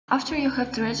After you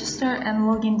have to register and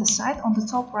log in the site, on the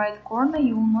top right corner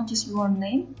you will notice your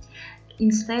name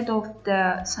instead of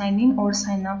the sign in or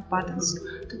sign up buttons.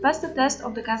 To pass the test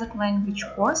of the Kazakh language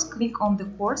course, click on the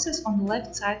courses on the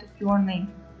left side of your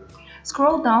name.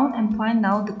 Scroll down and find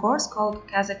out the course called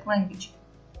Kazakh language.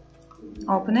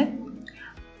 Open it.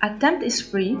 Attempt is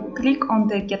free. Click on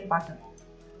the Get button.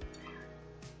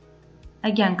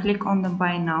 Again, click on the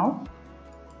Buy Now.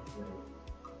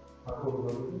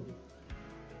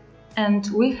 And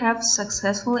we have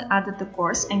successfully added the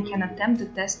course and can attempt the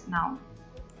test now.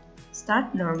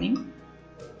 Start learning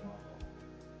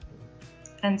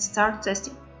and start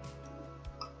testing.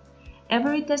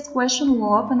 Every test question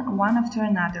will open one after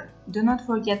another. Do not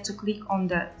forget to click on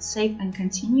the Save and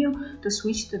Continue to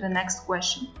switch to the next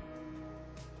question.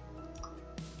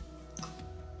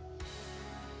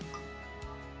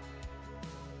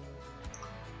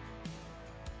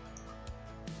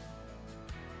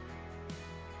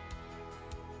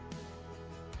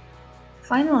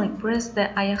 Finally, press the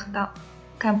Ayakta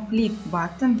Complete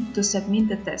button to submit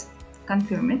the test.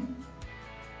 Confirm it.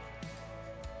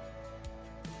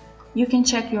 You can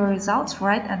check your results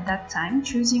right at that time,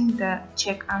 choosing the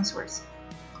Check Answers.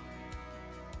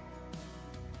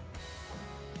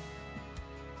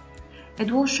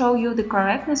 It will show you the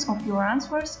correctness of your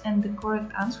answers and the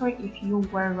correct answer if you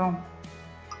were wrong.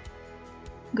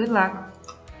 Good luck!